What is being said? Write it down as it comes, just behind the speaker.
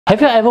Have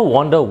you ever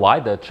wondered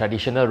why the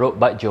traditional road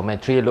bike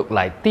geometry look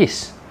like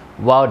this,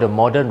 while the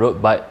modern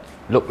road bike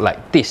look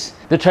like this?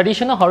 The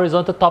traditional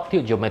horizontal top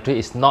tilt geometry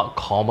is not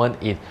common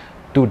in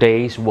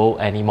today's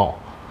world anymore.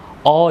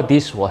 All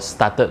this was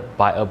started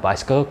by a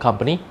bicycle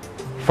company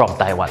from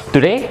Taiwan.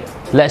 Today,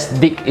 let's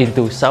dig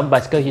into some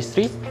bicycle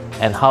history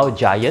and how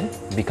giant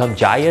become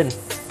giant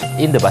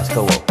in the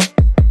bicycle world.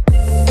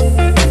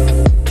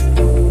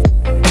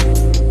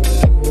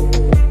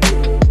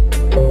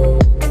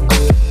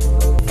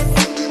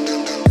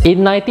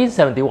 In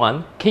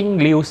 1971, King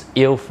Liu's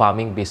eel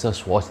farming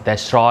business was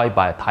destroyed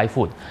by a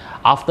typhoon.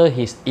 After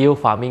his eel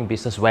farming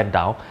business went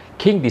down,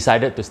 King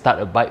decided to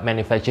start a bike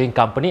manufacturing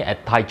company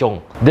at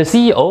Taichung. The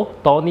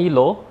CEO, Tony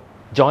Low,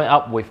 joined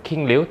up with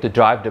King Liu to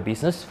drive the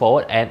business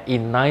forward, and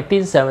in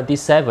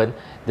 1977,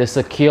 they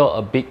secured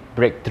a big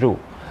breakthrough,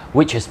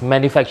 which is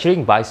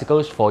manufacturing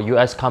bicycles for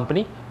US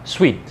company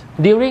Swin.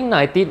 During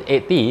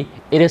 1980,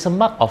 it is a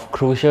mark of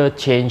crucial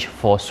change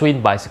for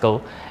Swin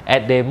bicycle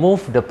as they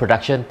moved the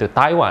production to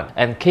Taiwan,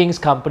 and King's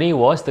company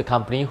was the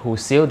company who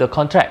sealed the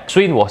contract.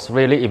 Swin was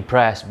really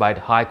impressed by the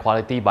high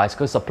quality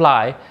bicycle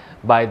supply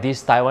by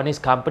this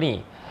Taiwanese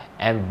company,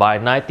 and by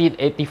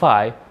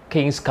 1985,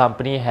 King's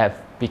company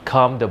have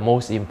become the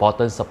most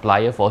important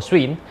supplier for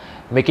Swin,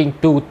 making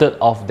 2/3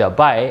 of their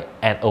bike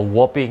and a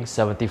whopping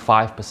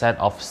 75%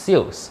 of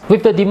sales.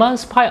 With the demand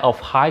spike of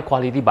high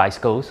quality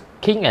bicycles,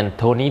 King and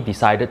Tony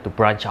decided to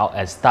branch out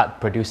and start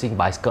producing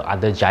bicycles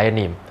under Giant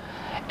name,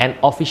 and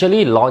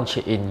officially launched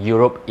in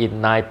Europe in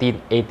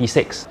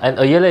 1986, and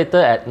a year later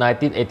at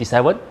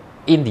 1987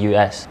 in the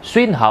US.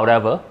 Swin,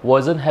 however,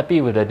 wasn't happy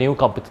with the new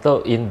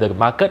competitor in the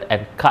market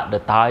and cut the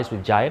ties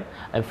with Giant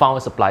and found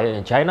a supplier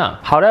in China.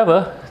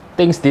 However,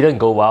 things didn't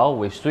go well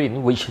with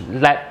Swin, which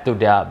led to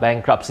their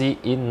bankruptcy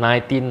in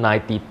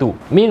 1992.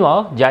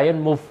 Meanwhile, Giant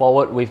moved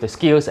forward with the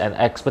skills and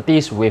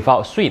expertise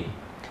without Swin.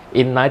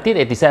 In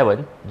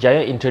 1987,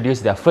 Giant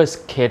introduced their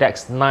first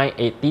KDX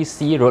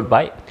 980C road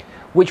bike,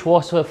 which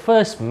was the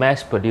first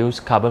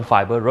mass-produced carbon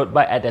fiber road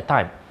bike at that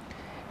time.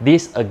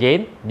 This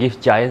again gives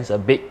Giants a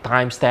big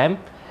timestamp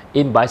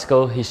in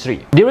bicycle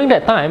history. During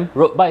that time,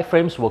 road bike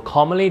frames were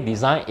commonly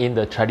designed in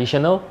the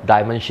traditional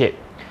diamond shape.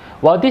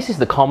 While this is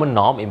the common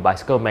norm in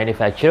bicycle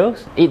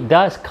manufacturers, it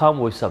does come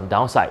with some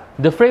downside.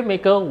 The frame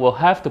maker will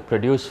have to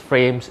produce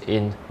frames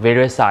in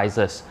various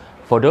sizes.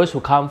 For those who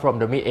come from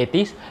the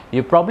mid-80s,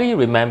 you probably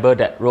remember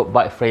that road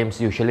bike frames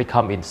usually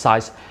come in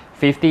size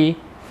 50,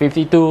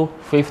 52,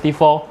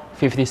 54,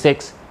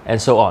 56,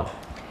 and so on.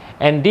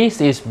 And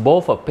this is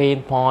both a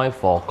pain point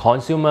for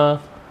consumer,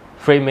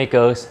 frame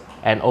makers,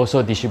 and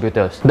also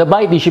distributors. The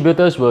bike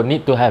distributors will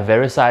need to have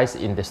various size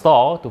in the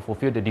store to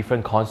fulfill the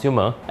different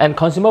consumer, and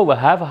consumer will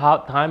have a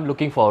hard time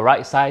looking for a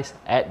right size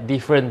at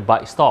different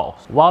bike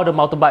stores. While the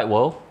mountain bike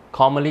world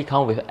commonly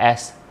come with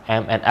S,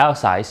 M, and L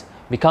size,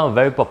 become a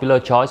very popular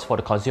choice for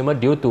the consumer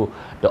due to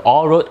the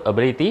all-road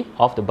ability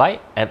of the bike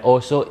and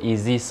also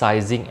easy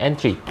sizing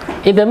entry.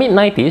 In the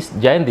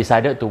mid-90s, Giant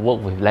decided to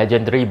work with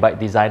legendary bike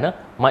designer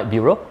Mike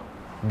Burrow,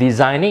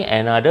 designing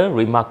another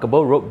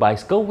remarkable road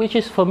bicycle which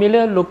is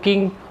familiar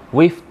looking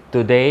with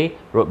today's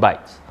road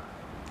bikes.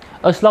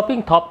 A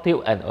sloping top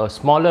tilt and a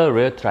smaller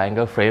rear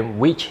triangle frame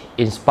which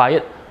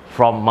inspired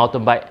from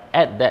mountain bike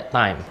at that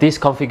time. This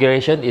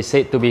configuration is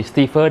said to be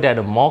stiffer than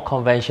a more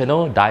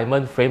conventional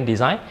diamond frame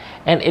design,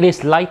 and it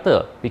is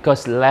lighter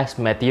because less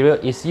material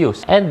is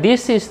used. And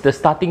this is the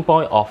starting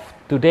point of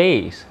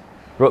today's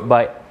road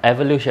bike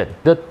evolution.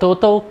 The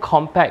total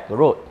compact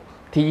road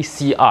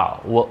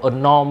TCR were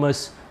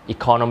enormous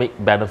economic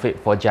benefit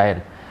for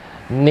Giant,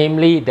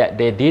 namely that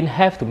they didn't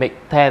have to make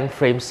 10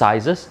 frame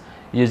sizes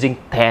using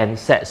 10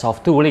 sets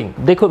of tooling.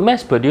 They could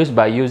mass produce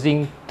by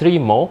using 3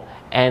 more,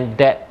 and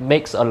that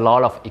makes a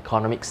lot of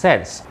economic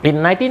sense.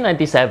 In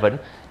 1997,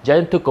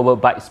 Giant took over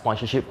bike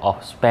sponsorship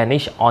of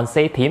Spanish Once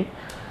team.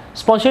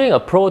 Sponsoring a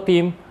pro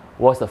team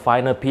was the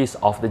final piece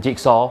of the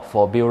jigsaw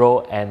for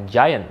Burrow and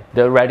Giant.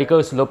 The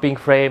radical sloping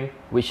frame,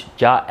 which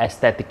jar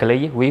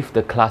aesthetically with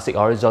the classic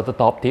horizontal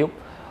top tilt,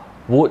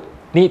 would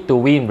need to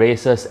win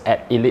races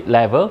at elite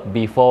level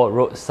before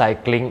road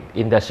cycling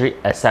industry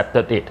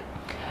accepted it,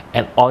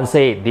 and Once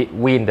did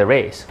win the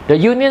race. The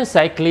Union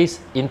Cyclist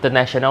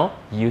International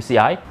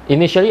 (UCI)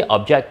 initially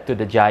objected to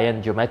the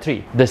Giant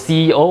geometry. The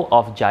CEO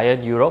of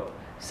Giant Europe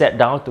sat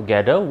down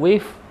together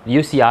with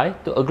UCI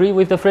to agree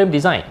with the frame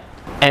design,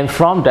 and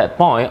from that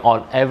point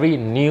on, every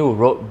new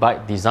road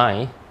bike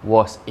design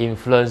was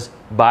influenced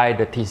by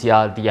the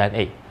TCR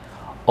DNA.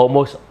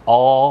 Almost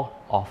all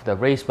of the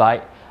race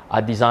bikes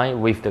are designed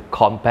with the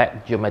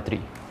compact geometry.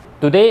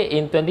 Today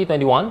in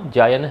 2021,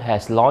 Giant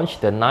has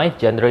launched the 9th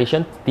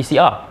generation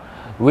TCR,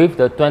 with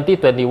the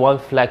 2021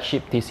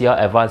 flagship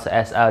TCR Advanced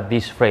SR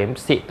disc frame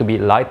said to be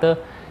lighter,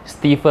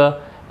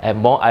 stiffer, and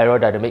more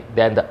aerodynamic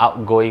than the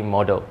outgoing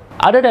model.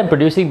 Other than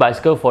producing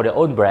bicycles for their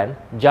own brand,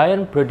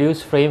 Giant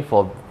produced frames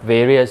for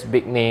various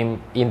big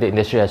names in the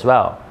industry as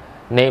well,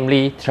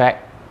 namely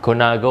Trek,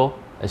 Conago,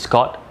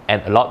 Scott,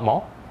 and a lot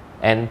more.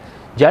 And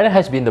Giant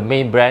has been the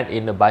main brand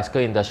in the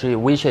bicycle industry,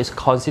 which is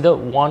considered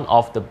one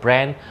of the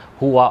brands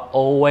who are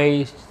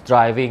always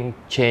driving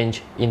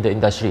change in the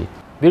industry.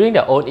 Building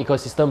their own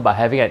ecosystem by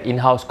having an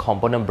in-house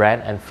component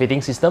brand and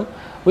fitting system,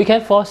 we can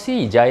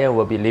foresee Giant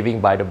will be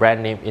living by the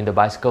brand name in the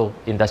bicycle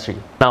industry.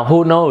 Now,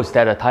 who knows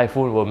that a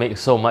typhoon will make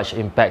so much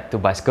impact to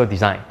bicycle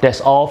design.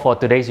 That's all for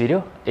today's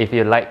video. If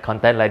you like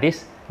content like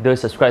this, do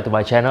subscribe to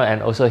my channel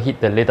and also hit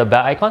the little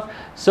bell icon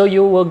so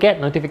you will get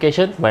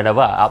notification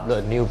whenever I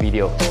upload a new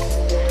video.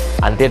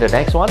 Until the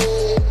next one,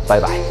 bye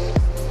bye.